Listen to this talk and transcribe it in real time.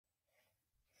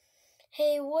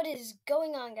Hey, what is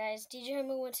going on, guys? DJ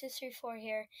Hammer1234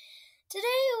 here.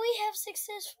 Today we have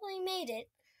successfully made it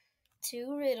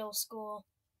to Riddle School.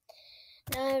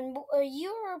 Now,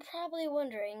 you are probably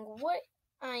wondering what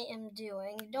I am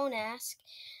doing. Don't ask.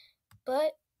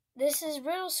 But this is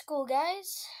Riddle School,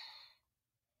 guys.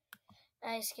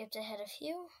 I skipped ahead a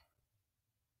few.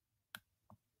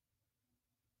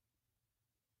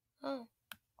 Oh.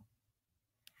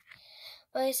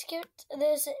 But I skipped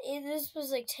this. This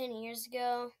was like 10 years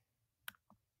ago.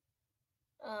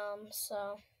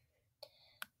 So...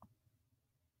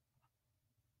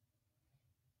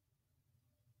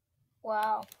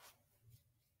 Wow.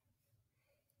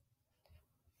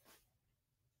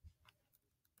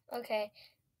 Okay.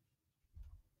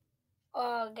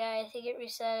 Oh, guys, I think it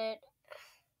reset it.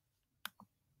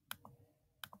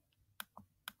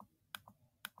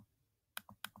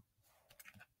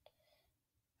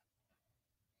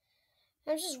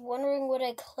 I'm just wondering what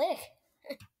I click.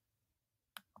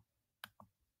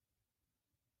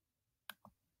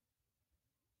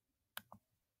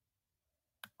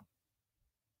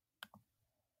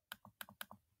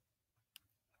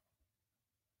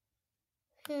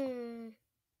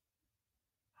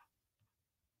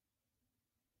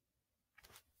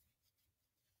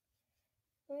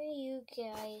 What do you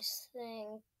guys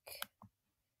think?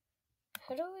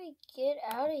 How do I get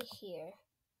out of here?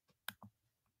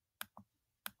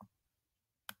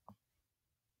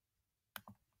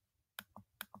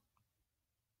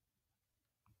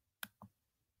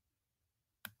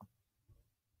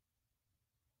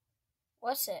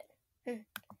 What's it? I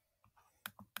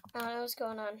don't know what's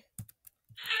going on.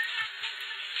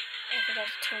 I forgot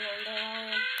to turn on the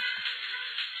volume.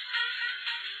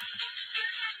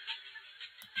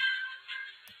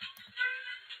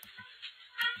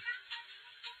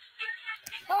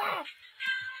 Ah!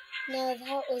 No,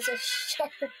 that was a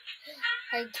sharp.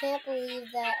 I can't believe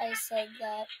that I said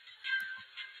that.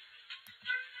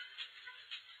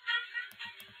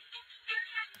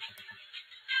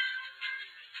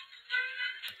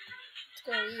 Let's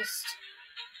go east.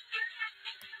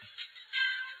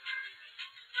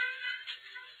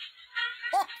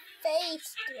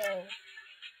 Face go.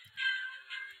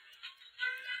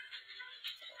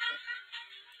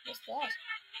 What's that?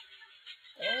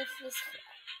 There's this.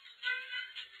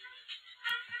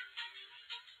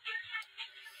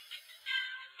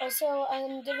 Also,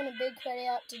 I'm giving a big credit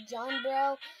out to John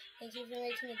Bro. Thank you for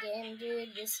making the game,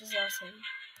 dude. This is awesome.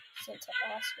 Sent to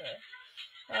Oscar.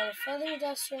 Alright, feather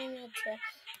duster on the trip.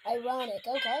 Ironic,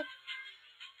 okay.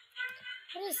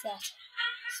 What is that?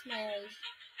 Smiley.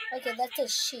 Okay, that's a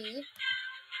she.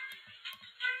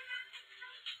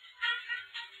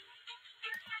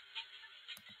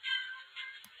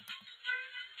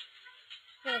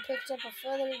 I picked up a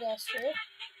feather duster.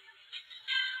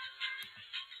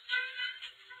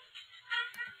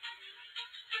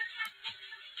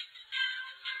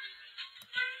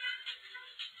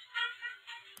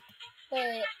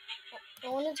 Wait, I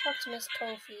want to talk to Miss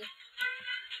Kofi.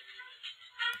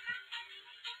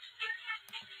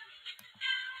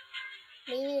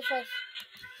 Maybe if I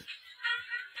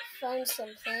find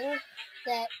something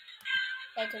that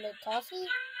I can make coffee?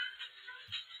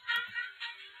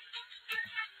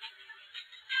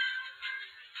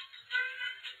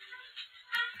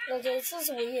 Okay, this is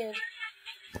weird.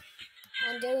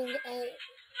 I'm doing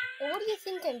what do you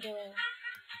think I'm doing?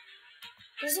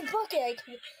 There's a bucket.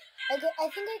 I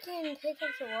think I can pick up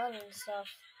the water and stuff.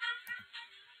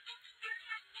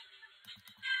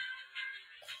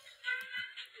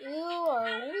 You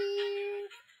are weird.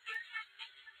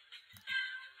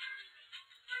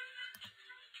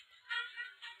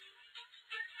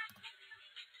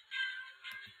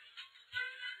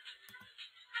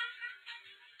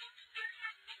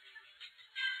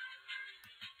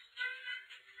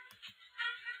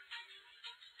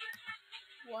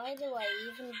 Why do I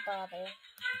even bother?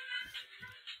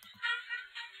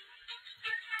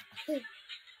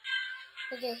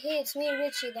 Okay, hey, it's me,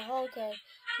 Richie, the hall card.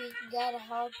 You got a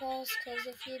hall pass? Because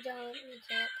if you don't, you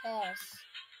can't pass.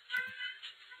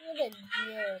 What a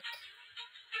jerk.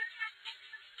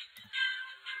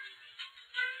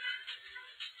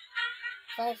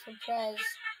 Five for Prez.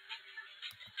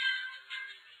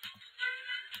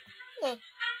 Huh.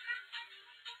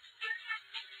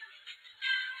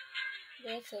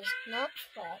 This is not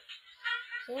flat.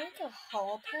 Is there like a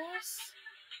hall pass?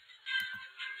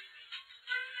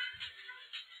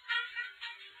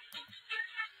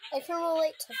 I can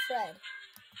relate to Fred.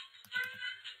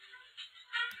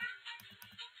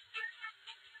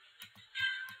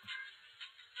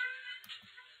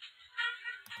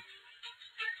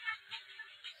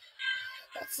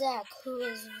 Zach, who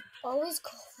is always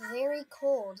very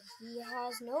cold. He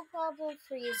has no problem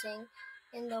freezing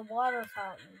in the water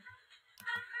fountain.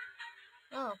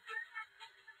 Oh.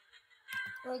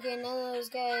 Okay, none of those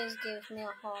guys gave me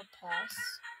a hall pass.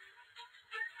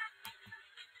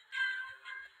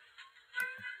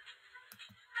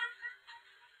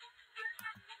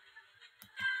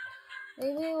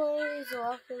 Maybe one of these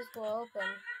lockers will open.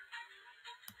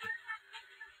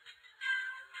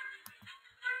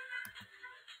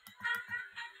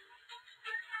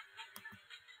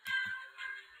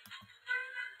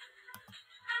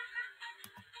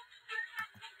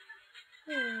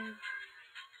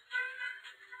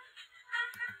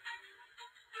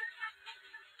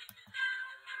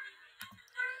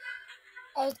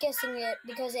 I was guessing it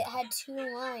because it had 2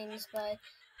 lines, but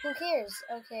who cares?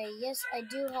 Okay, yes, I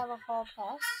do have a hall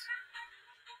pass.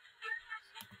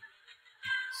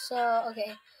 So,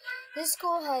 okay, this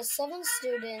school has 7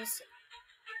 students,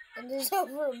 and there's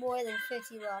over more than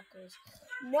 50 lockers.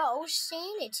 No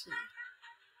sanity.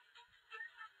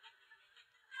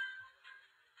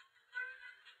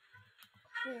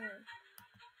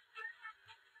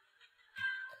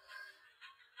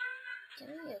 Give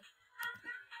me a...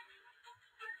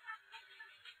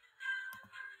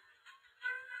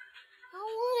 I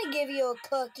want to give you a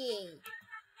cookie.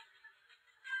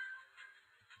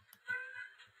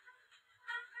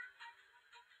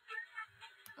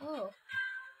 Oh.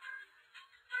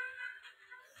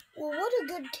 Well, what a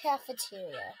good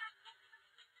cafeteria.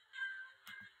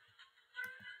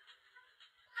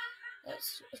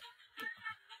 That's...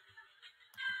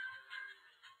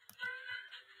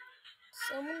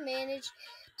 Someone managed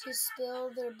to spill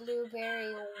their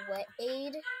blueberry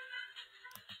wet-aid.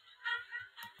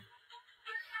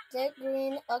 That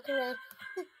green around.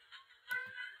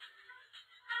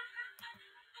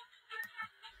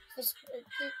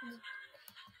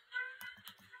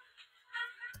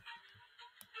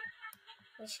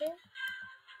 Sure.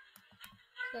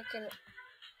 Clicking.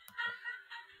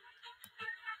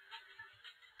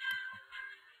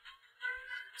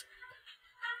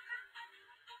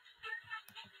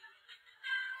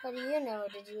 How do you know?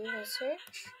 Did you even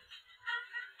search?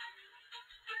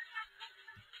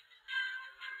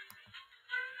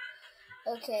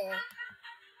 Okay.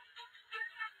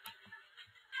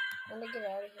 Let me get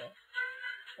out of here.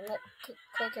 I'm not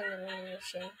clicking the vending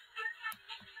machine.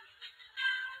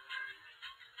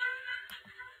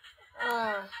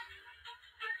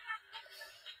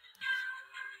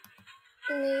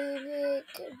 Maybe it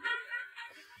could.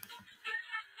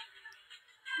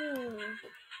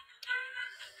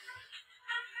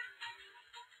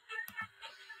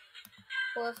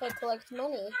 Well, if I collect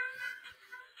money.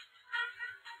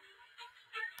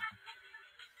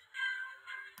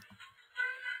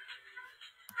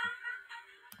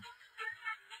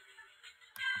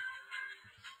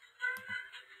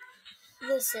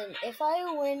 Listen, if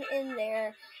I went in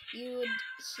there, you would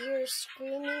hear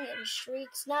screaming and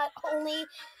shrieks, not only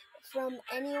from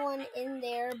anyone in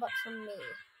there, but from me.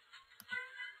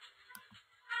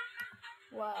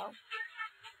 Wow.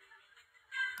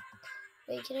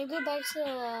 Wait, can I go back to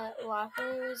the locker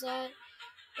I was at?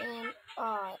 And,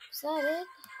 is that it?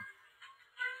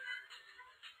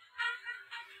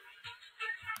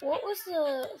 What was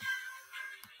the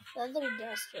feather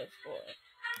duster for?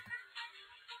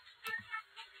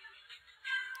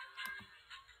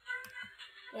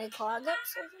 Can I clog up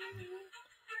something?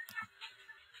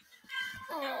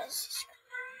 Oh,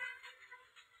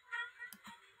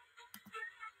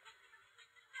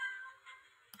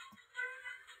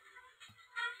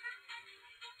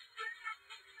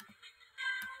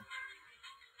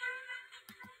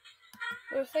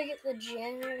 what if I get the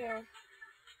janitor?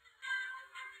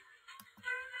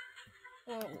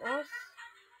 Oh,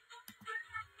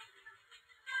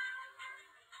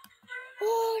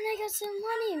 and I got some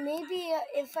money. Maybe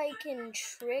if I can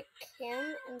trick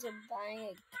him into buying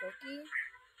a cookie.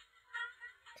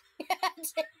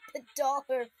 Take the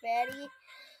dollar, fatty.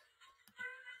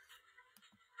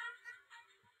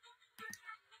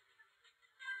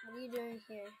 What are you doing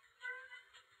here?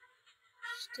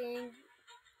 Staying.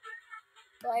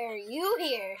 Why are you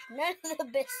here? None of the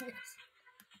business.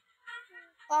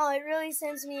 Oh, it really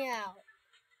sends me out.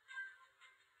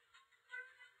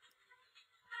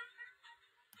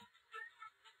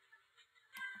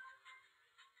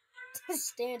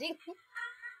 Standing.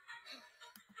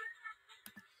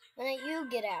 Why don't you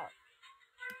get out?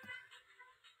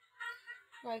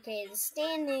 Okay, the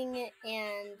standing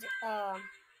and the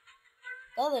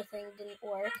other thing didn't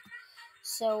work.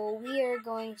 So we are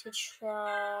going to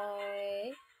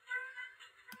try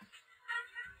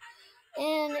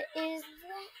And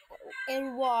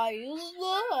why is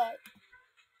that?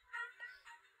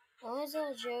 Oh, it's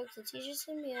all a joke. The teacher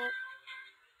set me up.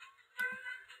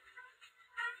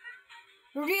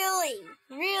 Really?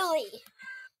 Really?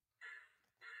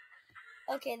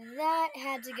 Okay, that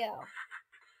had to go.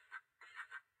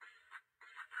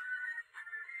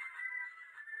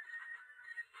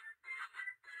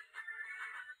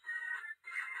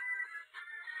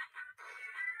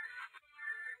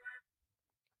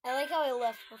 I like how I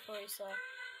left before he saw.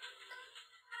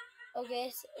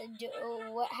 Okay, so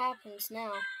what happens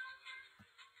now?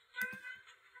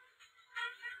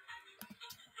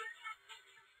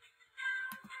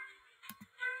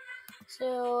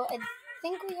 So, I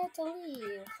think we have to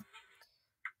leave.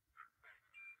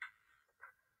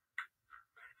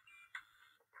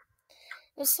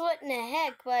 I'm sweating the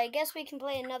heck, but I guess we can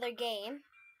play another game.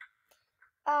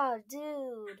 Oh,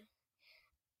 dude.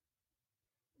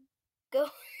 Go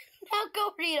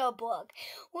read a book.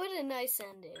 What a nice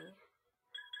ending.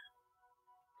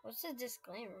 What's the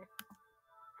disclaimer?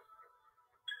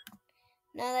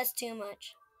 No, that's too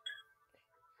much.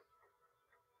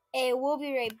 Hey, we'll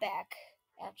be right back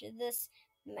after this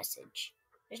message.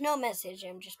 There's no message,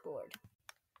 I'm just bored.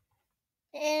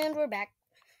 And we're back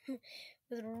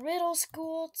with Riddle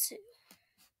School 2.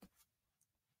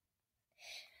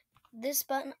 This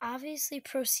button obviously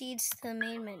proceeds to the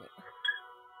main menu.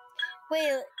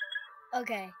 Wait,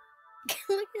 okay.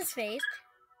 Look at his face.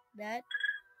 That.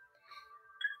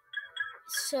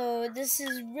 So this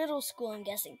is Riddle School, I'm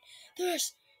guessing.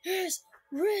 This is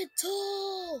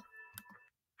Riddle!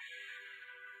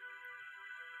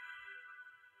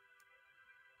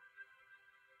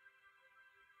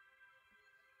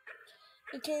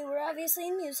 Okay, we're obviously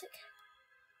in music.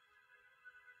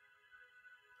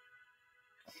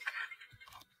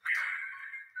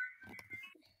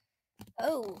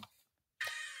 Oh.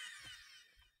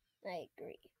 I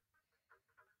agree.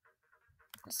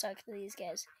 Let's talk to these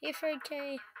guys. Hey, Fred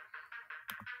K.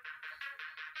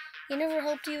 He never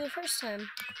helped you the first time.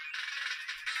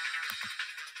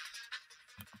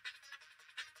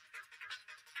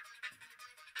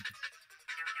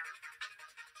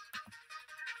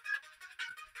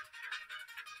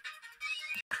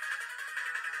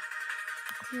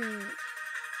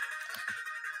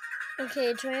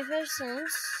 Okay, 25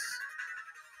 cents.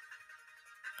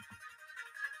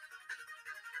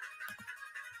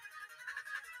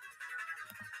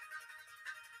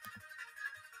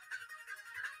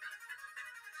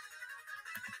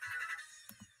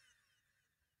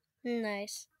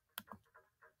 Nice.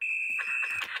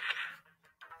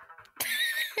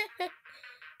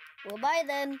 Well, bye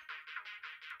then.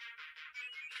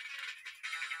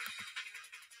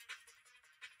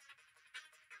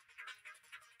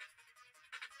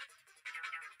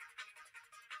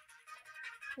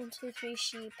 One, two, three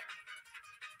sheep.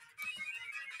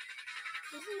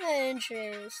 Isn't that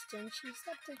interesting? She's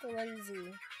up to the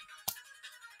lazy.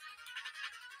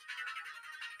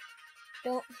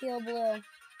 Don't feel blue.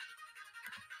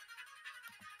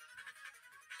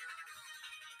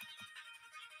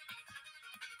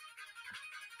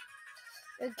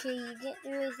 Okay, you didn't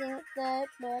really think that,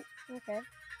 but okay.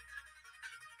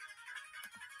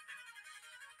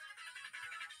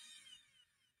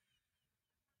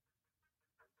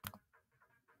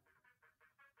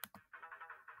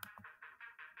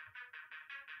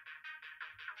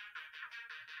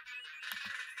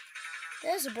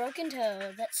 There's a broken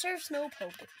toe that serves no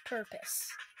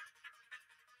purpose.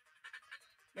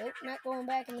 Nope, not going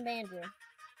back in the band room.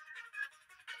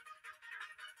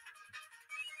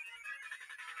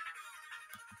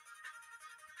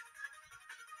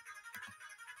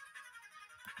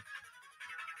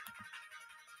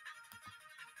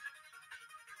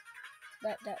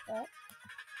 That.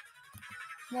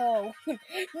 No.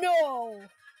 No!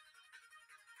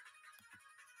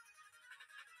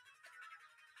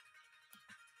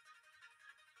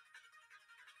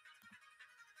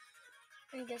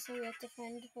 I guess we have to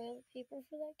find toilet paper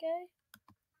for that guy.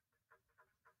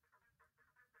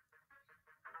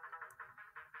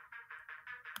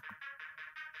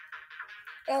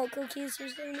 Oh, cookies are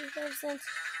 75 cents.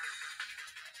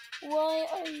 Why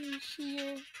are you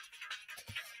here?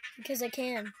 Because I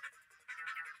can.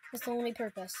 That's the only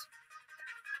purpose.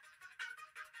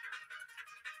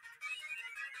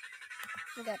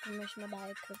 I got permission to buy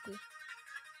a cookie.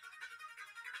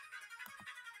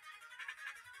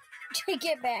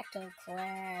 Get back to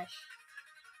class.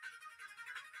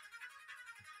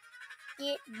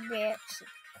 Get back to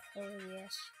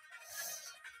class.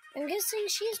 I'm guessing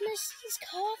she's Mrs.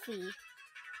 Coffee.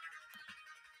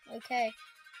 Okay.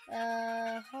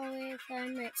 Hallway, I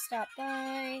might stop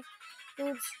by.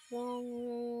 Oops, wrong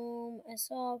room. I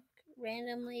saw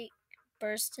randomly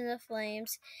burst into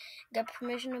flames. Got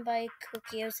permission to buy a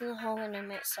cookie. I was in the hall and I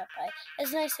might stop by.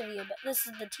 It's nice of you, but this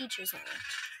is the teacher's lounge.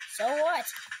 So what?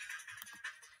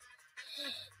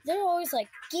 They're always like,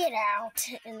 get out,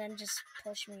 and then just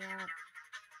push me out.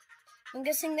 I'm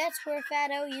guessing that's where Fat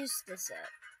O used to sit.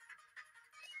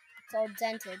 It's all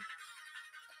dented.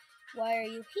 Why are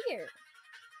you here?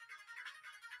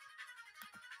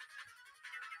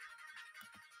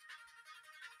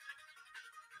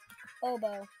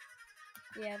 Oboe.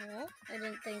 Yeah, no, I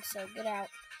didn't think so. Get out.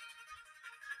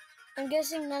 I'm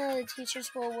guessing none of the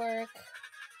teachers will work.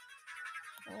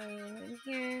 In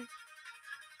here.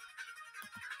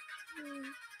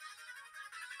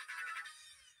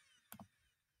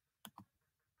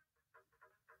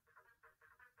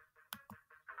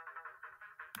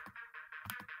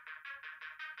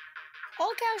 All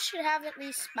cows should have at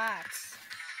least spots.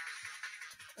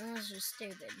 Unless you're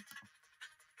stupid.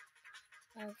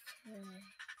 Okay.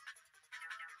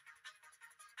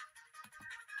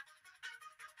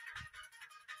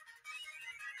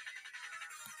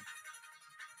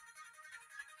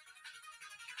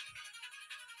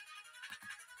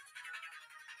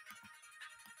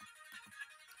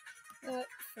 Oh,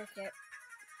 frick it.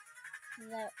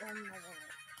 That one more.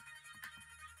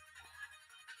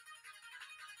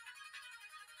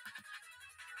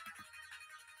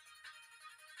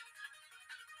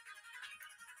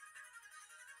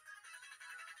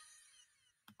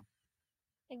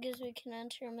 I guess we can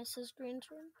enter Mrs. Green's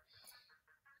room.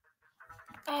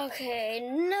 Okay,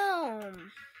 no!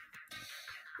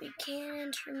 We can't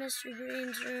enter Mr.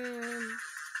 Green's room.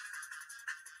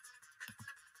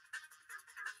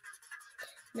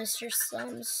 Mr.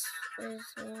 Slums is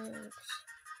locked.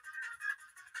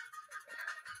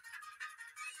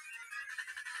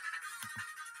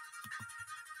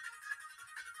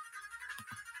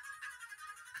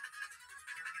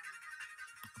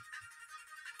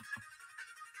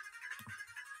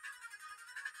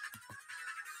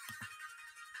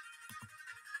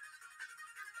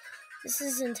 This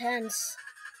is intense.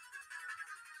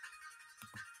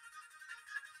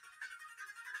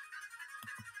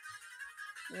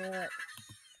 You know what?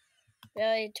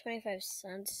 Really, 25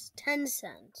 cents? 10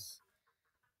 cents.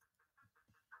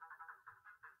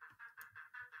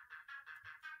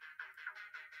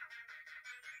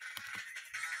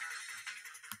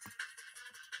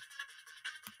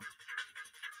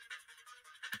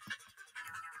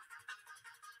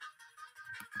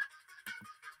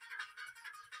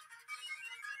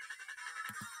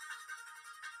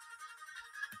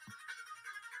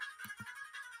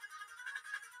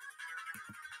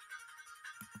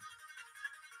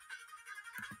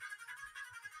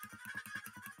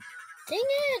 Dang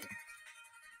it!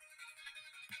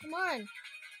 Come on.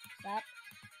 Stop.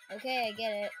 Okay, I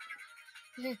get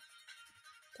it.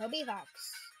 Toby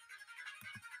Fox.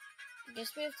 I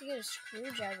guess we have to get a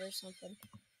screwdriver or something.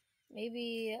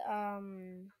 Maybe, I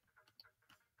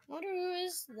wonder who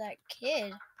is that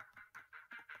kid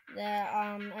that,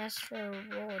 asked for a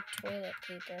roll of toilet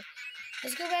paper.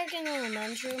 Let's go back in the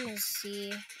men's room and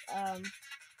see, is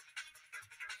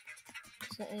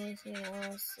there anything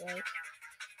else, like,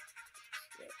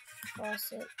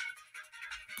 faucet.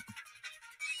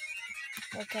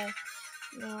 Okay,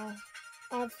 no,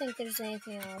 I don't think there's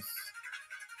anything else.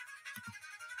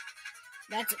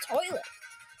 That's a toilet.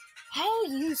 How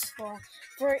useful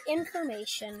for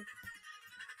information.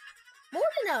 More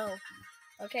to know.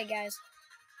 Okay, guys.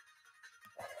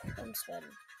 I'm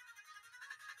sweating.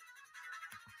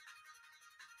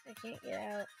 I can't get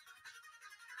out.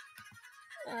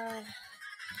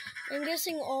 I'm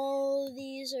guessing all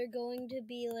these are going to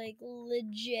be like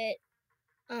legit,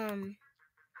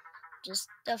 just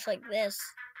stuff like this.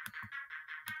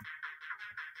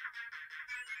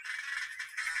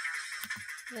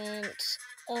 And,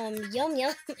 yum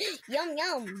yum, yum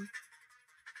yum.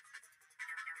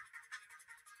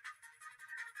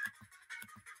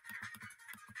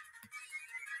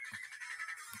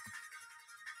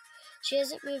 She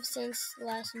hasn't moved since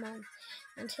last month.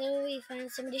 Until we find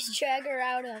somebody to drag her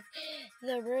out of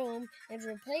the room and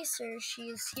replace her, she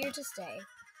is here to stay.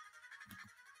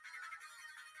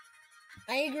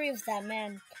 I agree with that,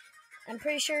 man. I'm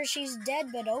pretty sure she's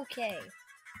dead, but okay.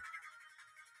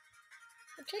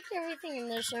 I checked everything in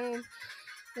this room.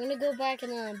 I'm gonna go back in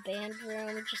the band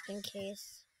room just in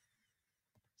case.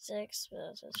 6,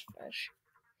 but that's fresh.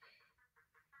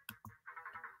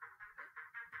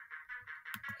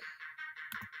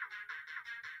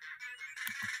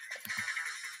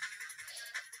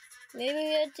 Maybe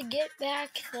we have to get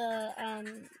back the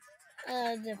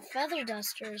feather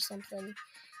duster or something.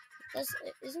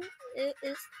 Isn't it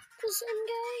is the same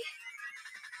guy?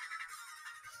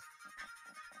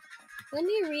 Let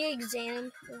me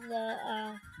re-examine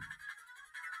the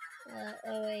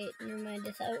oh wait, never mind.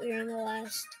 I thought we were in the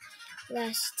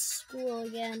last school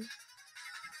again.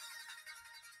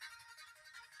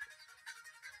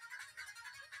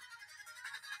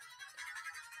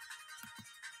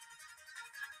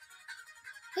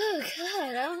 Oh god,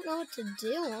 I don't know what to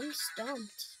do. I'm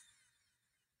stumped.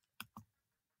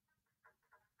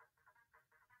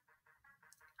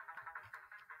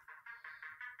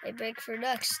 I beg for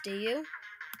ducks, do you?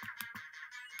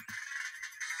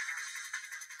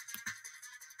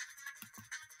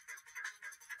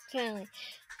 Finally.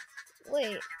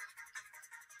 Wait.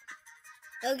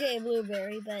 Okay,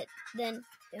 blueberry, but then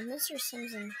unless there's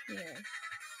something here.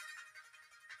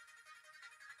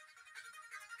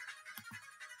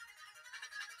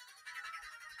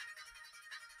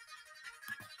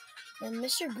 And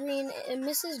Mr. Green and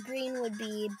Mrs. Green would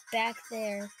be back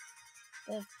there.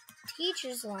 The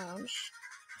teacher's lounge.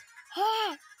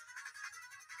 Ah!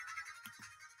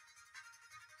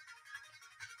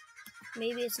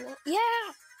 Maybe it's not. Yeah!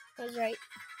 I was right.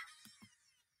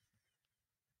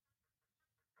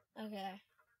 Okay.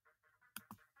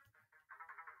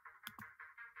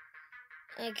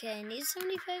 Okay, I need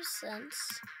 75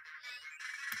 cents.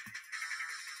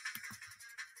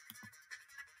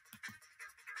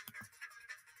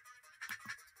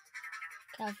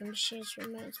 Coffee machine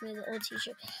reminds me of the old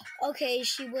teacher. Okay,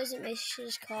 she wasn't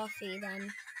Mrs. Coffee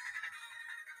then.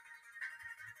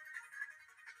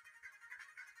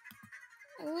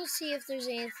 I want to see if there's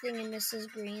anything in Mrs.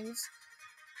 Green's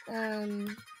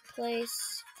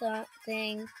place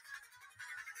thing.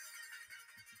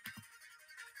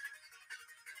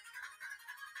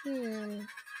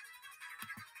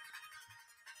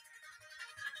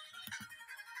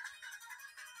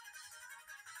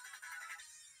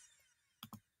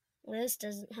 This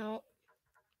doesn't help.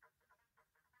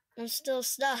 I'm still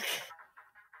stuck.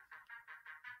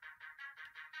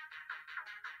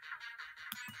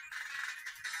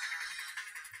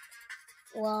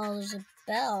 Well, there's a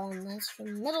bell, and that's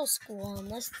from middle school,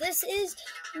 unless this is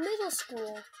middle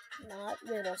school, not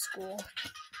middle school.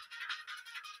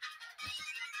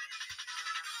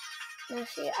 Now,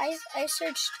 see, I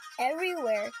searched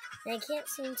everywhere, and I can't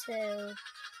seem to,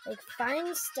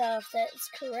 find stuff that's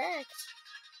correct.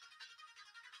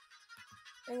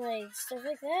 And, stuff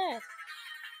like that.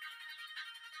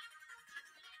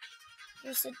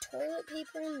 There's the toilet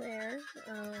paper in there.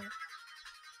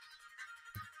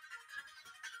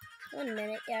 1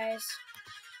 minute, guys.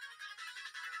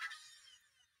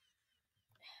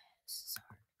 This is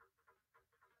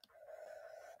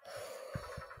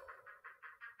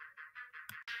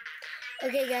hard.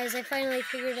 Okay, guys, I finally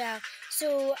figured it out.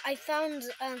 So I found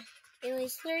at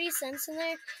least 30 cents in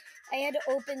there. I had to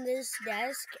open this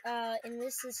desk, and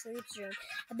this is Sleep's room.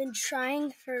 I've been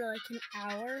trying for an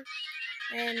hour,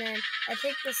 and then I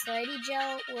think the slidey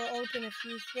gel will open a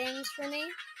few things for me.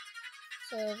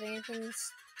 So if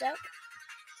anything's stuck.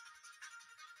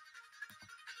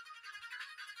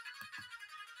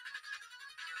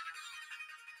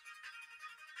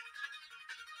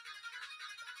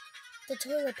 The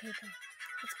toilet paper.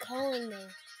 It's calling me.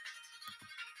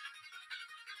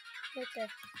 Right there.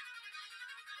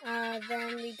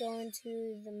 Then we go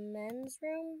into the men's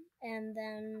room and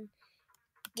then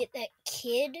get that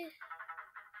kid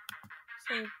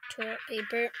some toilet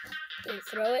paper and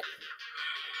throw it.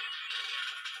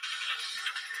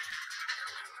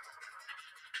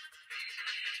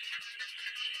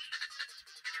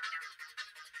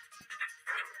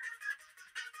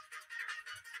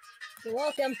 You're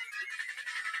welcome.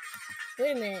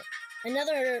 Wait a minute.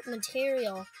 Another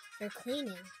material for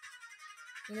cleaning.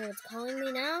 You know what's calling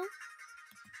me now?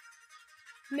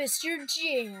 Mr.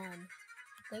 Jan.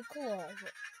 The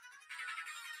closet.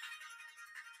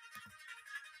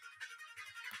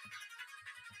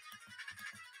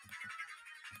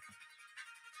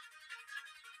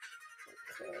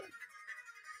 Okay.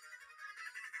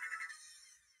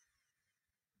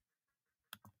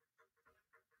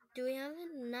 Do we have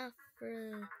enough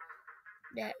for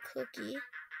that cookie?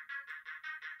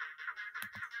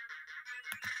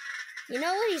 You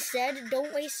know what he said?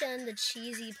 Don't waste it on the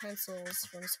cheesy pencils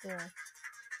from school.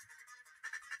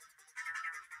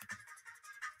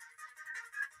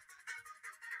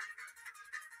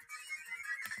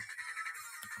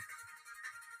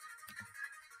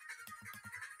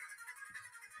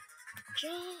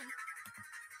 John!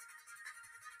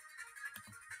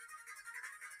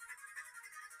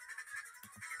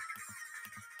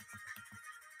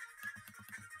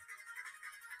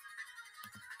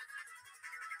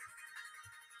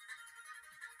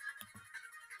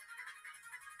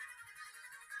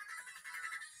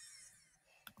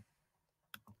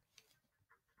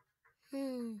 So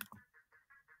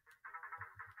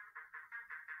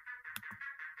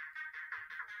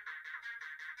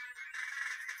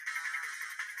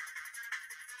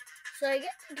I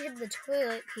get to get the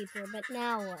toilet paper, but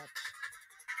now what?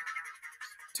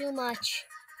 Too much.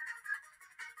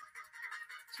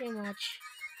 Too much.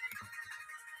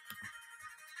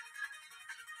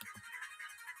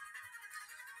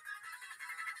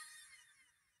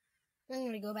 I'm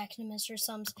going to go back to Mr.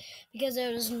 Sums because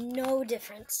there was no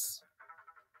difference.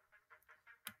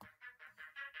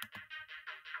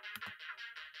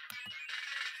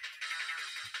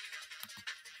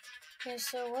 Okay,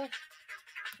 so what?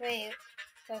 Wait.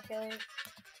 Okay.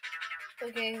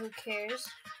 Okay, who cares?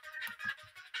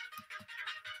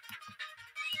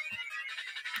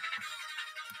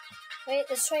 Wait,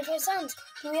 it's 25 cents.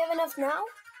 Do we have enough now?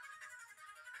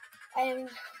 I am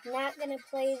not going to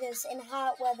play this in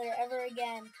hot weather ever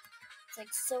again. It's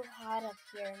like so hot up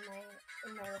here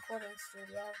in my recording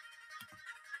studio.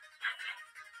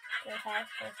 45,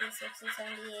 50, 60,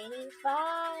 70,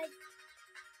 85.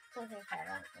 45,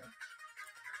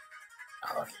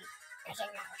 cookie.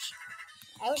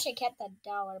 I wish I kept that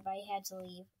dollar, but I had to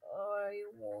leave. I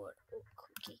want a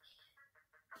cookie.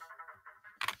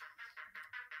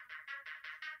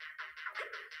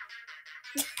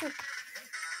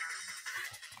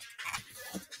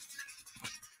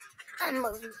 I'm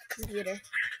moving the computer.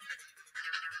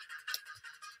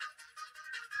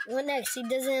 What next? He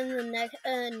does it in the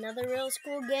another real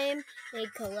school game, and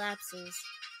it collapses.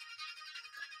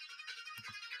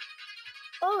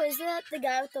 Oh, is that the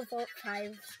guy with the Vote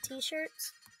 5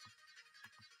 t-shirts?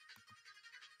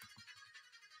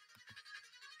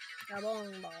 A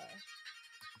bong ball.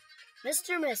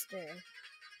 Mister.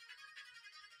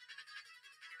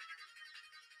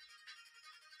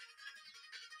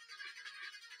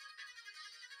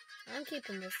 I'm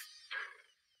keeping this.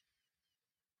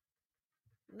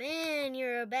 Man,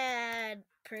 you're a bad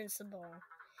principal.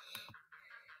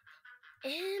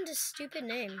 And a stupid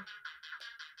name.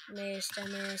 Mister.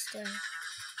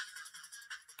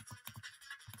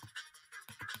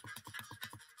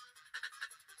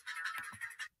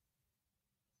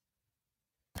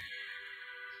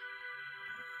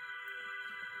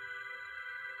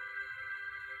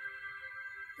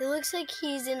 It looks like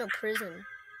he's in a prison.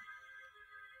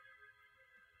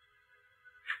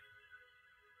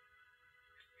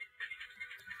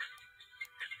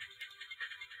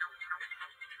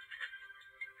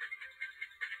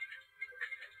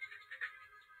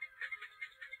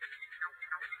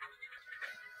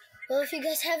 Well, if you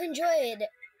guys have enjoyed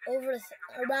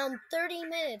around 30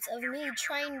 minutes of me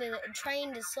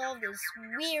trying to solve this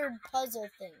weird puzzle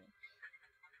thing,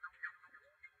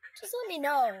 just let me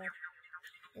know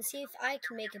and see if I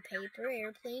can make a paper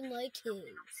airplane like his.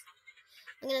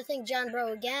 I'm gonna thank John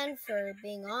Bro again for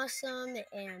being awesome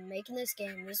and making this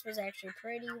game. This was actually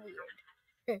pretty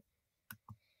weird.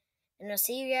 And I'll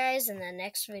see you guys in the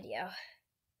next video.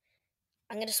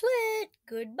 I'm gonna switch.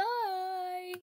 Goodbye.